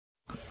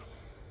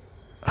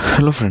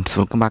Hello friends,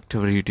 welcome back to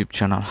our YouTube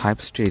channel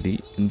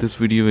HYIPsdaily. In this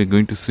video we're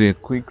going to see a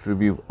quick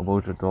review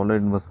about a dollar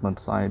investment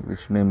site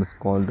which name is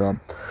called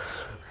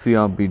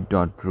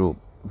Cr-bitt.pro.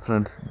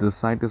 Friends, this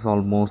site is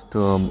almost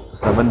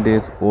 7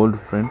 days old.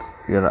 Friends,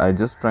 here I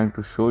just trying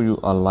to show you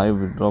a live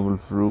withdrawal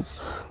proof.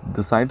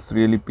 The sites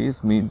really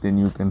pays me. Then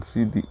you can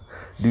see the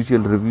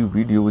detailed review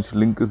video which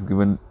link is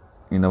given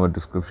in our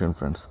description.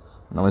 Friends,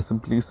 now I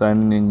simply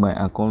sign in my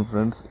account.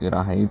 Friends, here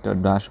I hit a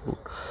dashboard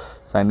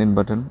sign in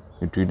button.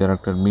 It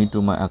redirected me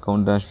to my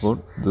account dashboard.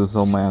 This is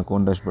how my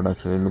account dashboard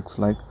actually looks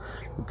like.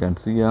 You can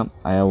see here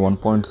I have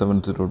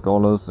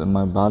 $1.70 in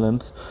my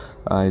balance.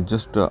 I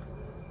just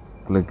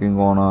clicking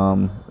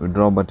on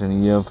withdraw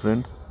button here.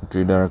 Friends, it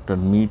redirected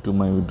me to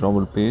my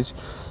withdrawal page.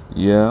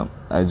 Here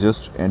I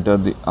just enter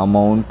the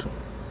amount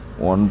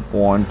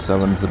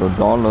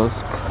 $1.70.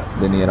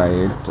 then here I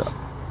hit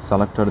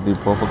selected the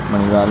perfect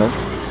money wallet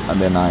and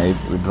then I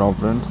hit withdraw.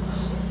 Friends,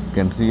 you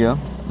can see here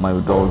my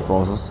withdrawal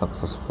process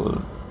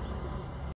successful.